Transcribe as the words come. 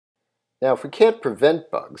Now, if we can't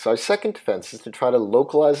prevent bugs, our second defense is to try to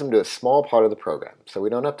localize them to a small part of the program, so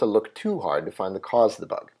we don't have to look too hard to find the cause of the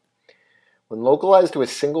bug. When localized to a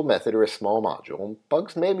single method or a small module,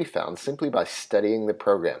 bugs may be found simply by studying the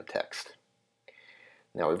program text.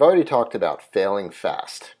 Now, we've already talked about failing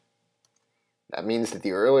fast. That means that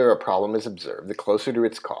the earlier a problem is observed, the closer to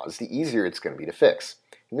its cause, the easier it's going to be to fix.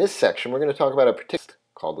 In this section, we're going to talk about a particular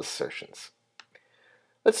called assertions.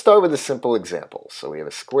 Let's start with a simple example. So we have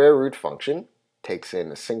a square root function, takes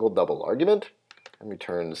in a single double argument, and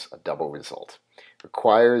returns a double result.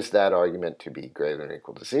 Requires that argument to be greater than or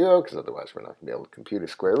equal to 0, because otherwise we're not going to be able to compute a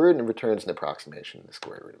square root, and returns an approximation of the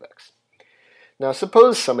square root of x. Now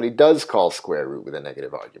suppose somebody does call square root with a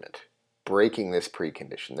negative argument, breaking this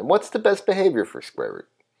precondition. Then what's the best behavior for square root?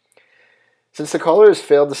 Since the caller has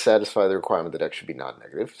failed to satisfy the requirement that x should be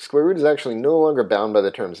non-negative, square root is actually no longer bound by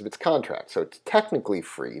the terms of its contract, so it's technically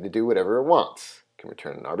free to do whatever it wants. It can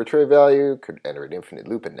return an arbitrary value, could enter an infinite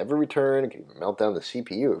loop and never return, it can even melt down the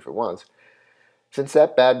CPU if it wants. Since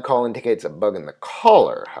that bad call indicates a bug in the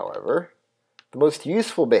caller, however, the most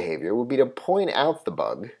useful behavior would be to point out the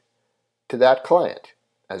bug to that client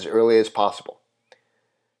as early as possible.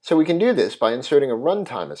 So we can do this by inserting a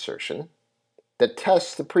runtime assertion that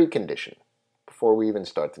tests the precondition before we even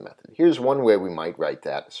start the method. Here's one way we might write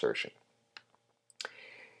that assertion.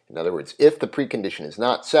 In other words, if the precondition is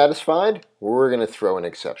not satisfied, we're going to throw an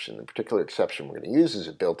exception. The particular exception we're going to use is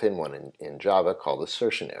a built-in one in Java called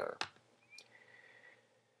assertion error.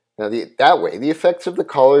 Now that way, the effects of the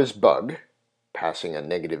caller's bug, passing a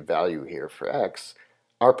negative value here for x,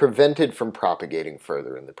 are prevented from propagating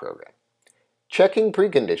further in the program. Checking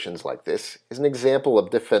preconditions like this is an example of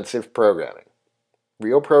defensive programming.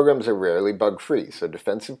 Real programs are rarely bug-free, so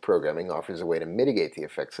defensive programming offers a way to mitigate the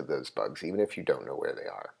effects of those bugs, even if you don't know where they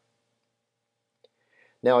are.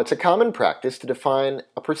 Now, it's a common practice to define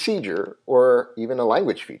a procedure or even a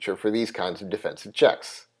language feature for these kinds of defensive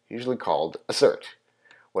checks, usually called assert.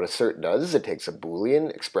 What assert does is it takes a Boolean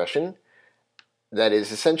expression that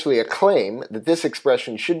is essentially a claim that this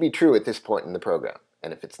expression should be true at this point in the program.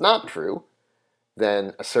 And if it's not true,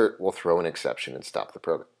 then assert will throw an exception and stop the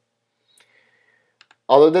program.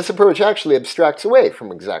 Although this approach actually abstracts away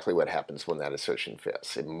from exactly what happens when that assertion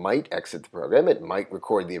fails. It might exit the program, it might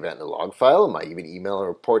record the event in a log file, it might even email a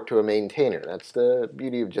report to a maintainer. That's the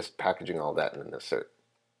beauty of just packaging all that in an assert.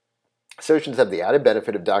 Assertions have the added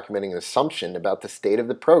benefit of documenting an assumption about the state of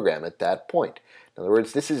the program at that point. In other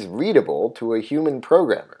words, this is readable to a human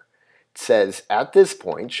programmer. It says, at this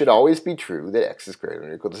point, should always be true that x is greater than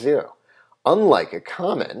or equal to 0. Unlike a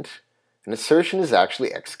comment, an assertion is actually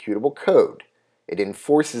executable code. It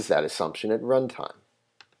enforces that assumption at runtime.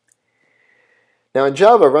 Now in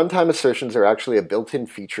Java, runtime assertions are actually a built-in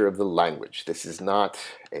feature of the language. This is not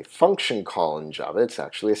a function call in Java, it's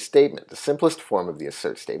actually a statement. The simplest form of the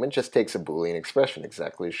assert statement just takes a Boolean expression,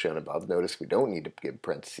 exactly as shown above. Notice we don't need to give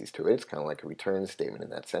parentheses to it, it's kind of like a return statement in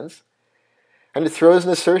that sense. And it throws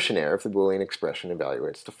an assertion error if the Boolean expression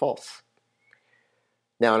evaluates to false.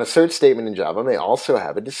 Now, an assert statement in Java may also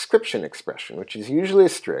have a description expression, which is usually a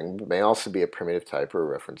string, but may also be a primitive type or a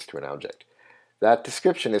reference to an object. That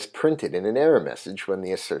description is printed in an error message when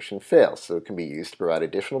the assertion fails, so it can be used to provide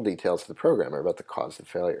additional details to the programmer about the cause of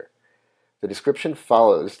failure. The description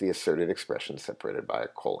follows the asserted expression separated by a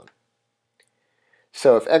colon.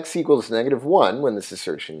 So if x equals -1 when this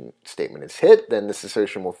assertion statement is hit, then this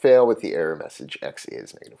assertion will fail with the error message x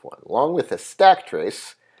is -1, along with a stack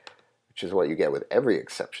trace, which is what you get with every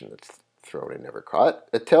exception that's thrown and never caught.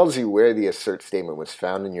 It tells you where the assert statement was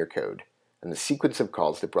found in your code and the sequence of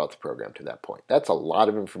calls that brought the program to that point. That's a lot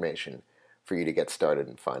of information for you to get started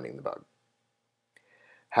in finding the bug.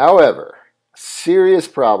 However, a serious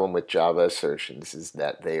problem with Java assertions is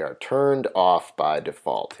that they are turned off by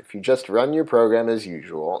default. If you just run your program as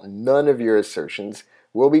usual, none of your assertions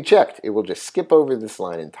will be checked. It will just skip over this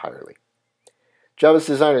line entirely. Java's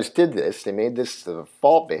designers did this. They made this the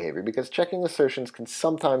default behavior because checking assertions can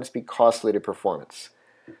sometimes be costly to performance.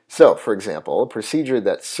 So, for example, a procedure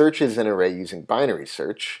that searches an array using binary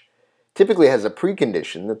search typically has a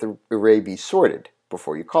precondition that the array be sorted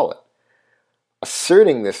before you call it.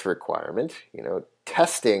 Asserting this requirement,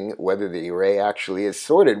 testing whether the array actually is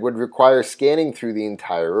sorted, would require scanning through the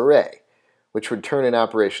entire array, which would turn an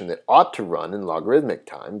operation that ought to run in logarithmic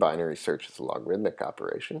time — binary search is a logarithmic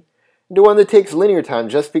operation — into one that takes linear time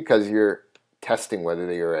just because you're testing whether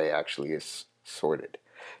the array actually is sorted.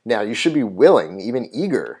 Now, you should be willing, even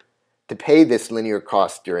eager, to pay this linear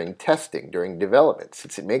cost during testing, during development,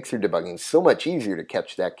 since it makes your debugging so much easier to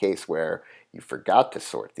catch that case where you forgot to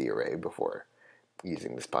sort the array before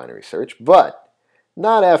using this binary search, but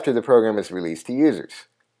not after the program is released to users.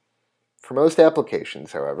 For most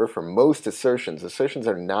applications, however, for most assertions, assertions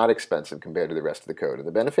are not expensive compared to the rest of the code, and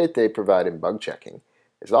the benefit they provide in bug checking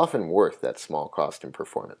is often worth that small cost in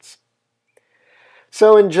performance.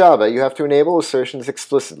 So in Java, you have to enable assertions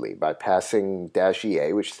explicitly by passing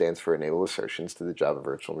 -EA, which stands for Enable Assertions, to the Java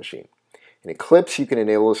virtual machine. In Eclipse, you can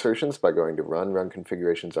enable assertions by going to Run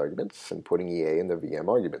Configurations Arguments and putting EA in the VM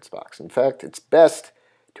Arguments box. In fact, it's best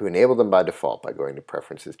to enable them by default by going to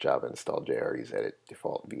Preferences, Java, Install JREs, Edit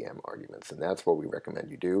Default VM Arguments. And that's what we recommend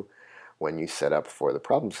you do when you set up for the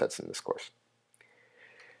problem sets in this course.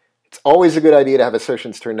 It's always a good idea to have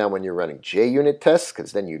assertions turned on when you're running JUnit tests,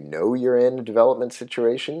 because then you know you're in a development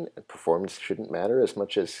situation and performance shouldn't matter as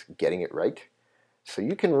much as getting it right. So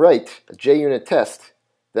you can write a JUnit test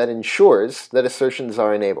that ensures that assertions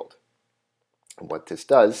are enabled. And what this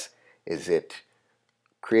does is it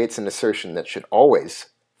creates an assertion that should always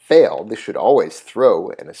fail. This should always throw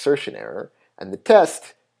an assertion error, and the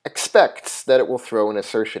test expects that it will throw an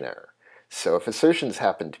assertion error. So if assertions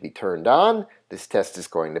happen to be turned on, this test is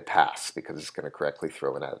going to pass because it's going to correctly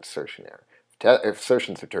throw an assertion error. If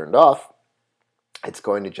assertions are turned off, it's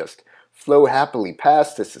going to just flow happily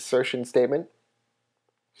past this assertion statement,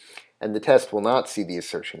 and the test will not see the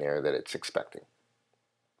assertion error that it's expecting.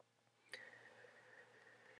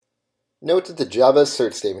 Note that the Java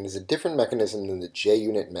assert statement is a different mechanism than the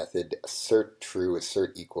JUnit method assert true,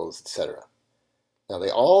 assert equals, etc. Now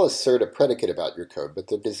they all assert a predicate about your code, but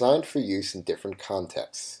they're designed for use in different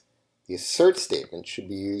contexts. The assert statement should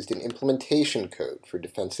be used in implementation code for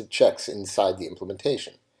defensive checks inside the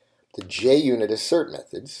implementation. The JUnit assert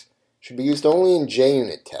methods should be used only in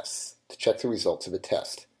JUnit tests to check the results of a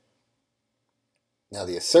test. Now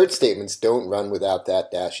the assert statements don't run without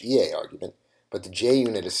that -EA argument, but the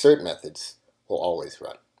JUnit assert methods will always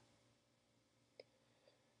run.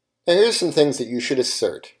 Now here's some things that you should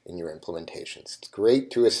assert in your implementations. It's great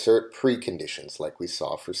to assert preconditions like we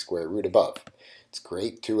saw for square root above. It's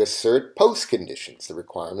great to assert postconditions, the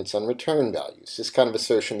requirements on return values. This kind of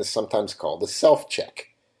assertion is sometimes called a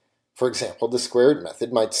self-check. For example, the square root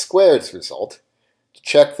method might square its result to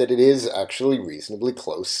check that it is actually reasonably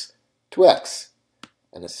close to x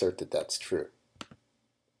and assert that that's true.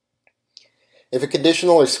 If a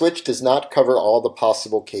conditional or switch does not cover all the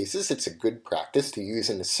possible cases, it's a good practice to use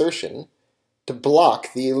an assertion to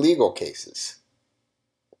block the illegal cases.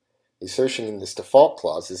 The assertion in this default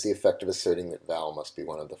clause is the effect of asserting that val must be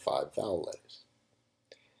one of the 5 val letters.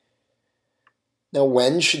 Now,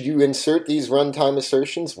 when should you insert these runtime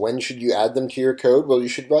assertions? When should you add them to your code? Well, you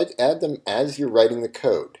should add them as you're writing the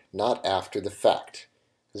code, not after the fact.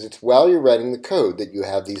 Because it's while you're writing the code that you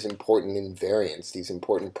have these important invariants, these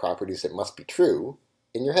important properties that must be true,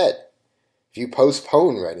 in your head. If you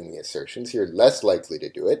postpone writing the assertions, you're less likely to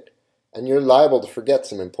do it, and you're liable to forget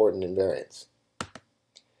some important invariants.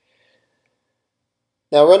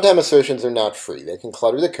 Now, runtime assertions are not free. They can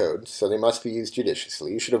clutter the code, so they must be used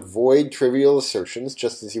judiciously. You should avoid trivial assertions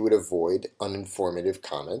just as you would avoid uninformative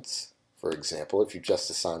comments. For example, if you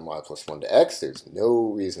just assign y plus 1 to x, there's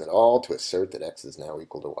no reason at all to assert that x is now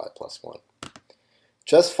equal to y plus 1.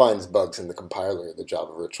 Just finds bugs in the compiler of the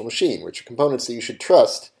Java virtual machine, which are components that you should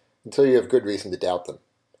trust until you have good reason to doubt them.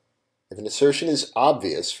 If an assertion is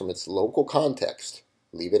obvious from its local context,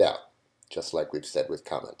 leave it out, just like we've said with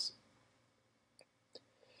comments.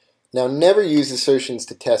 Now, never use assertions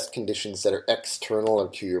to test conditions that are external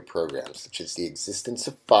to your program, such as the existence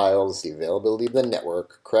of files, the availability of the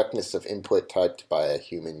network, correctness of input typed by a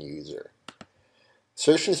human user.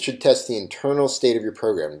 Assertions should test the internal state of your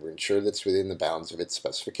program to ensure that it's within the bounds of its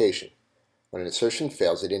specification. When an assertion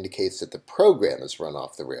fails, it indicates that the program has run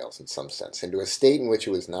off the rails in some sense, into a state in which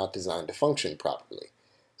it was not designed to function properly.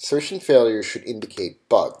 Assertion failures should indicate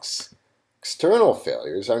bugs. External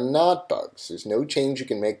failures are not bugs. There's no change you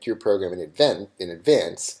can make to your program in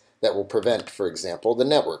advance that will prevent, for example, the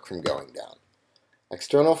network from going down.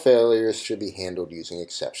 External failures should be handled using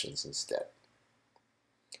exceptions instead.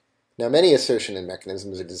 Now, many assertion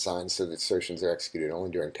mechanisms are designed so that assertions are executed only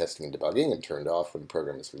during testing and debugging and turned off when the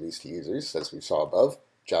program is released to users. As we saw above,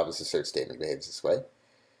 Java's assert statement behaves this way.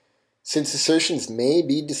 Since assertions may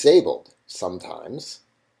be disabled sometimes,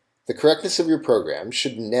 the correctness of your program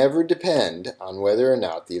should never depend on whether or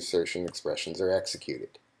not the assertion expressions are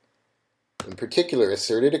executed. In particular,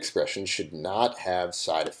 asserted expressions should not have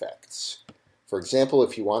side effects. For example,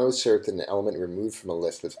 if you want to assert that an element removed from a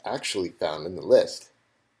list was actually found in the list,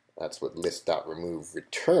 that's what list.remove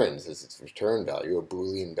returns as its return value, a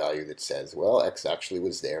Boolean value that says, well, X actually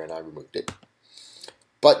was there and I removed it.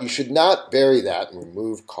 But you should not bury that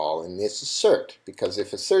remove call in this assert, because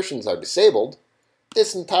if assertions are disabled,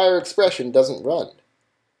 this entire expression doesn't run,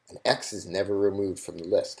 and X is never removed from the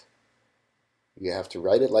list. you have to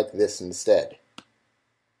write it like this instead.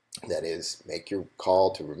 That is, make your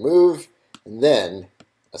call to remove and then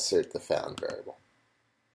assert the found variable.